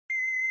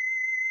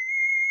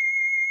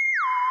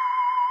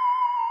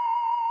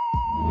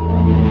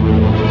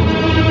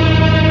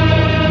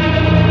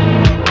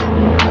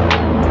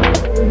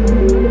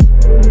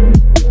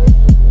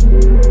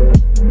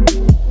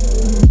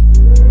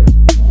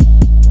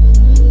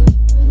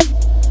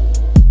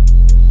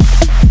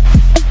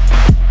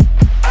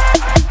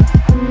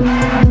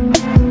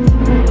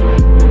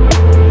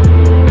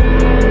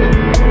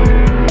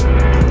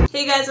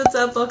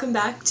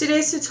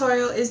Today's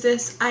tutorial is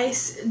this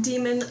Ice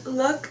Demon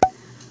look.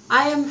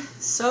 I am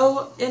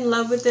so in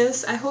love with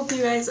this. I hope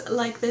you guys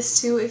like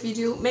this too. If you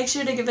do, make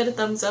sure to give it a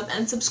thumbs up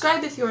and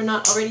subscribe if you are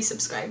not already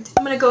subscribed.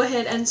 I'm going to go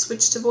ahead and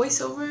switch to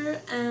voiceover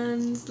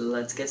and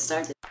let's get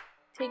started.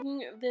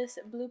 Taking this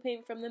blue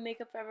paint from the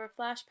Makeup Forever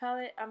Flash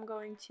palette, I'm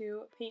going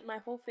to paint my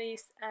whole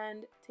face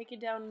and take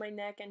it down my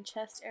neck and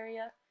chest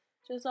area.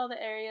 Just all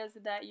the areas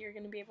that you're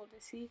going to be able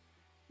to see.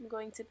 I'm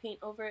going to paint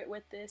over it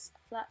with this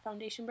flat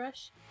foundation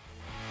brush.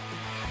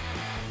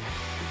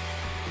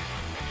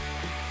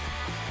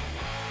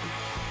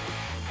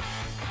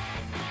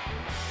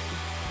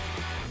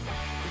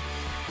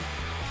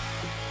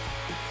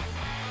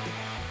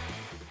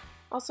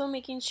 Also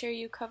making sure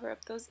you cover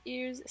up those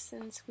ears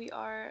since we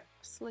are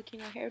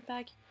slicking our hair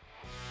back.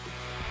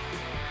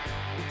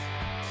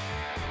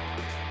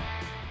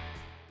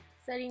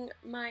 Setting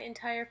my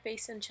entire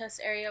face and chest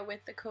area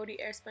with the Coty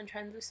Airspun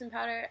translucent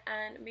powder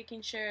and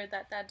making sure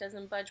that that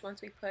doesn't budge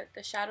once we put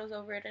the shadows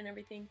over it and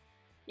everything.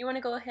 You want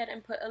to go ahead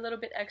and put a little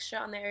bit extra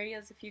on the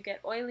areas if you get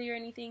oily or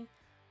anything.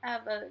 I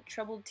have a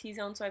troubled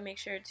T-zone, so I make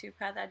sure to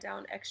pat that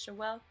down extra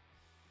well.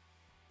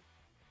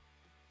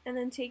 And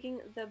then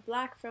taking the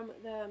black from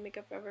the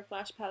Makeup Forever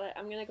Flash palette,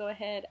 I'm going to go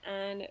ahead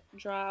and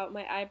draw out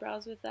my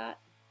eyebrows with that.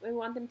 I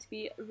want them to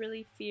be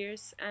really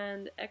fierce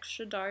and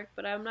extra dark,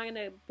 but I'm not going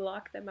to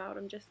block them out.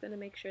 I'm just going to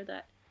make sure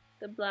that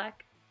the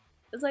black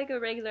is like a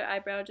regular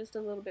eyebrow, just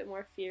a little bit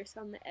more fierce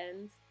on the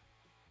ends.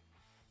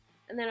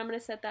 And then I'm going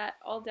to set that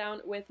all down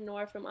with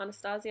Noir from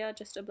Anastasia,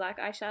 just a black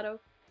eyeshadow.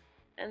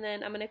 And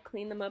then I'm going to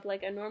clean them up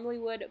like I normally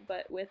would,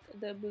 but with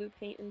the blue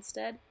paint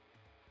instead.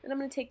 And I'm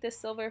going to take this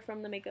silver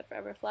from the Makeup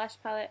Forever Flash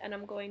palette and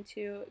I'm going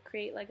to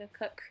create like a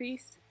cut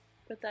crease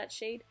with that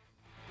shade.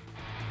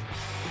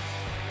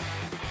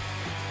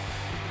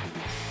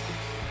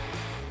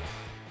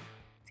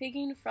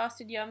 Taking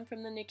Frosted Yum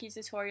from the Nikkie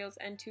Tutorials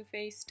and Too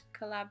Faced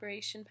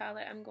collaboration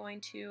palette, I'm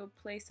going to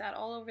place that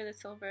all over the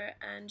silver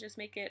and just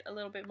make it a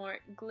little bit more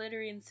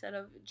glittery instead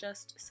of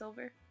just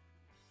silver.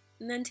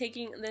 And then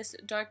taking this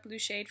dark blue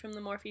shade from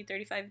the Morphe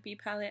E23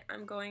 palette,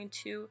 I'm going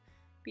to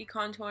be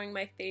contouring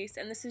my face,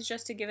 and this is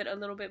just to give it a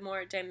little bit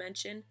more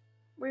dimension.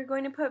 We're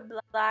going to put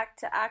black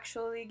to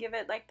actually give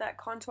it like that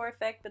contour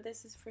effect, but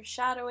this is for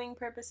shadowing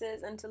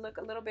purposes and to look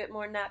a little bit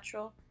more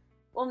natural.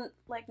 Well,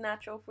 like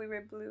natural if we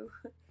were blue.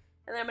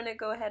 And then I'm going to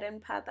go ahead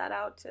and pat that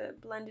out to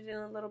blend it in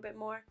a little bit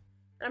more.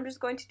 And I'm just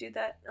going to do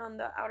that on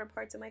the outer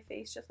parts of my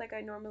face, just like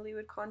I normally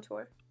would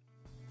contour.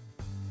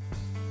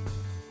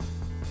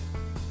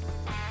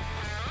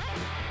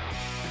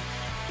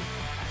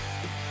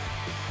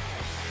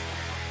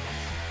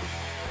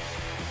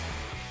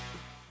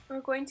 We're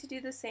going to do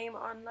the same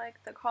on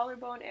like the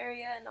collarbone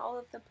area and all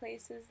of the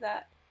places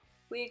that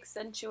we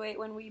accentuate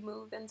when we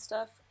move and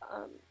stuff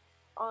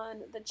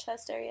on the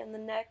chest area and the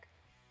neck.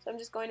 So I'm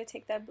just going to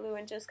take that blue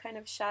and just kind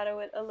of shadow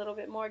it a little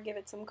bit more, give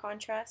it some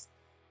contrast.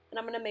 And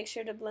I'm going to make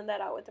sure to blend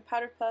that out with the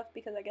powder puff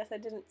because I guess I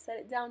didn't set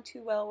it down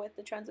too well with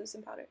the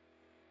translucent powder.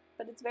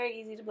 But it's very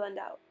easy to blend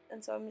out,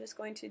 and so I'm just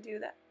going to do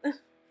that.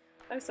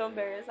 I'm so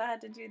embarrassed. I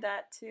had to do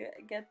that to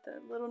get the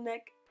little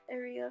neck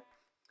area.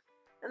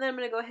 And then I'm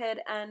going to go ahead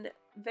and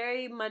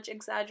very much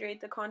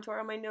exaggerate the contour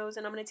on my nose,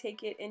 and I'm going to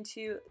take it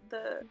into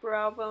the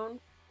brow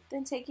bone.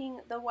 Then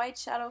taking the white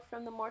shadow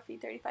from the Morphe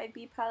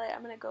E23 palette,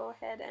 I'm going to go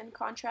ahead and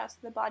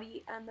contrast the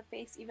body and the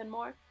face even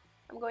more.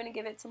 I'm going to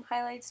give it some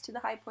highlights to the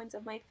high points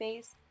of my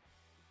face.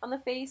 On the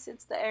face,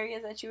 it's the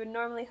areas that you would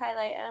normally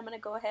highlight, and I'm going to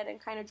go ahead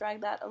and kind of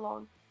drag that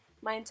along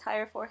my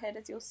entire forehead,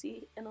 as you'll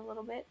see in a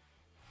little bit.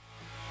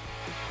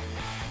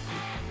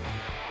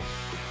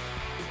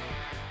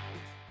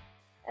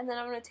 And then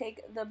I'm going to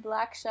take the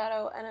black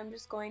shadow and I'm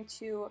just going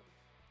to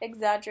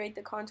exaggerate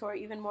the contour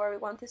even more. We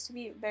want this to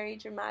be very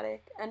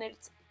dramatic and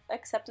it's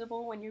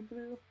acceptable when you're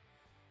blue.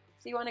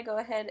 So you want to go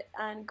ahead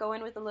and go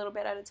in with a little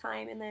bit at a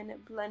time and then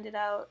blend it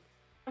out.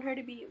 I want her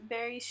to be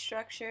very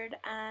structured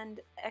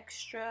and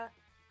extra.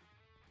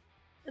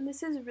 And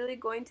this is really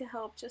going to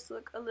help just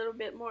look a little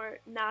bit more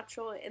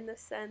natural in the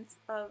sense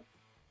of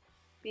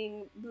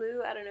being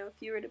blue. I don't know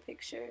if you were to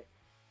picture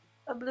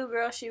a blue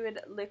girl, she would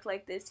look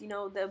like this. You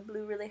know, the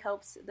blue really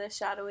helps the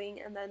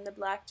shadowing and then the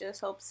black just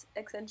helps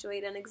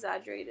accentuate and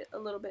exaggerate it a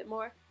little bit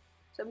more.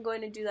 So I'm going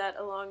to do that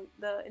along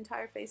the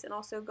entire face and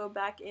also go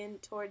back in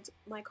towards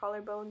my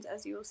collarbones,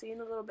 as you will see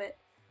in a little bit,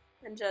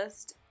 and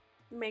just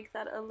make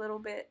that a little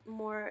bit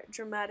more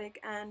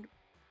dramatic and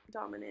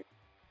dominant.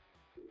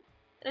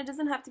 And it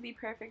doesn't have to be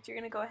perfect. You're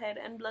going to go ahead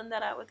and blend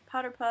that out with the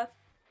powder puff,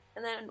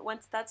 and then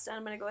once that's done,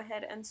 I'm going to go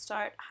ahead and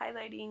start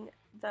highlighting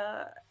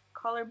the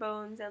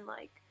collarbones and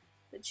like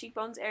the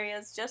cheekbones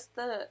areas, just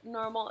the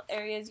normal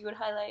areas you would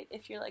highlight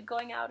if you're like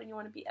going out and you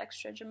want to be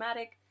extra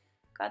dramatic.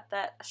 Got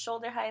that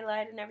shoulder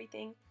highlight and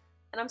everything.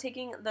 And I'm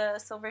taking the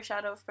silver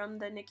shadow from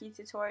the Nikkie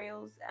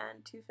Tutorials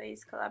and Too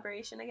Faced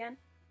collaboration again.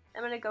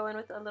 I'm going to go in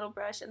with a little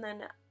brush and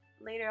then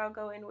later I'll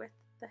go in with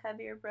the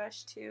heavier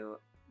brush to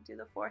do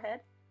the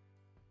forehead.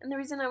 And the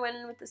reason I went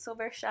in with the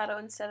silver shadow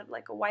instead of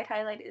like a white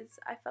highlight is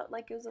I felt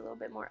like it was a little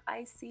bit more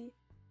icy.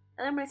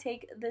 And I'm going to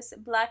take this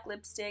black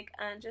lipstick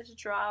and just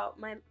draw out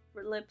my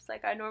lips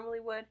like I normally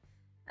would.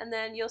 And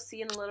then you'll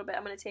see in a little bit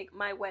I'm going to take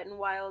my Wet n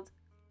Wild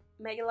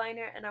Mega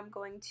Liner and I'm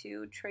going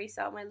to trace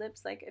out my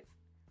lips like if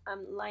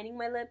I'm lining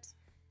my lips.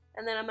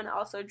 And then I'm going to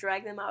also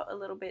drag them out a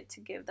little bit to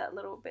give that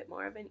little bit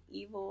more of an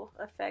evil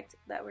effect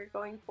that we're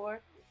going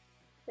for.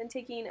 Then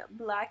taking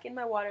black in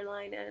my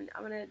waterline and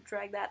I'm going to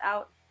drag that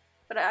out.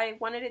 But I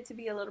wanted it to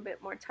be a little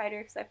bit more tighter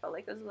because I felt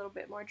like it was a little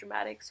bit more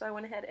dramatic. So I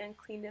went ahead and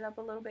cleaned it up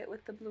a little bit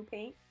with the blue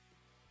paint.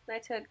 And I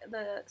took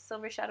the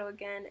silver shadow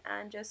again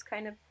and just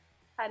kind of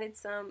added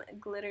some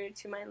glitter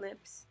to my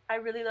lips. I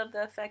really love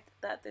the effect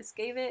that this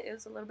gave it. It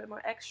was a little bit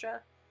more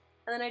extra.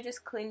 And then I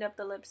just cleaned up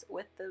the lips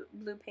with the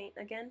blue paint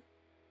again.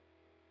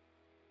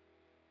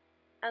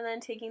 And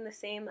then taking the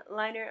same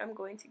liner, I'm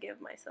going to give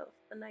myself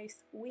a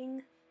nice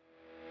wing.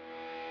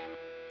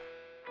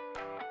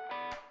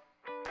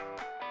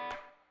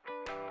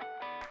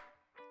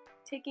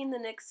 Taking the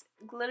NYX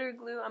glitter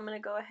glue, I'm going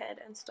to go ahead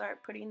and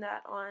start putting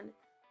that on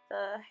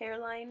the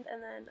hairline,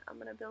 and then I'm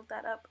going to build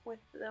that up with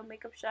the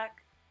Makeup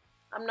Shack.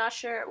 I'm not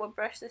sure what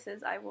brush this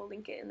is, I will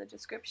link it in the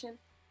description.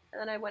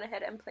 And then I went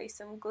ahead and placed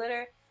some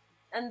glitter.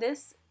 And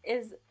this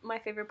is my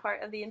favorite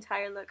part of the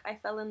entire look. I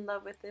fell in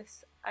love with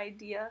this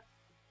idea.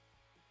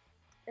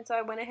 And so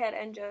I went ahead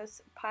and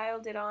just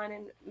piled it on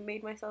and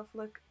made myself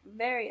look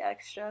very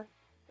extra.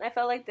 And I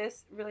felt like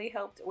this really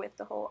helped with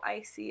the whole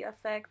icy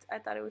effect. I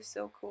thought it was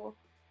so cool.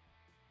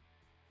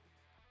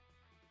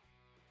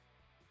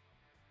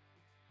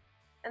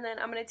 And then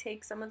I'm going to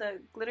take some of the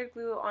glitter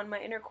glue on my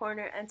inner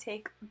corner and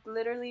take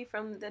Glitterally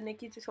from the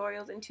Nikkie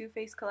tutorials and Too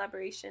Faced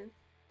collaboration.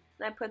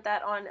 And I put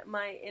that on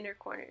my inner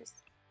corners.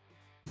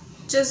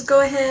 Just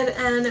go ahead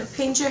and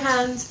paint your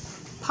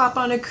hands, pop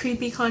on a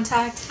creepy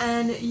contact,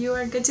 and you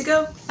are good to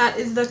go. That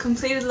is the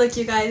completed look,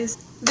 you guys.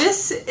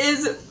 This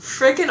is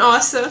freaking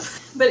awesome.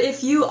 But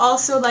if you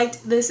also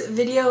liked this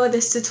video or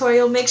this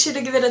tutorial, make sure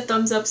to give it a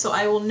thumbs up so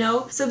I will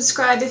know.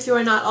 Subscribe if you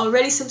are not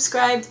already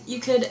subscribed. You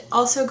could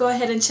also go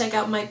ahead and check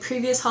out my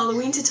previous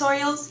Halloween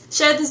tutorials.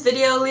 Share this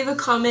video, leave a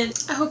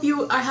comment. I hope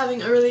you are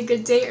having a really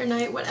good day or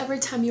night, whatever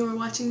time you are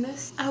watching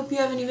this. I hope you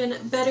have an even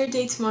better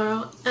day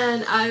tomorrow,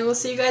 and I will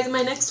see you guys in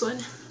my next one.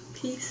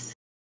 Peace.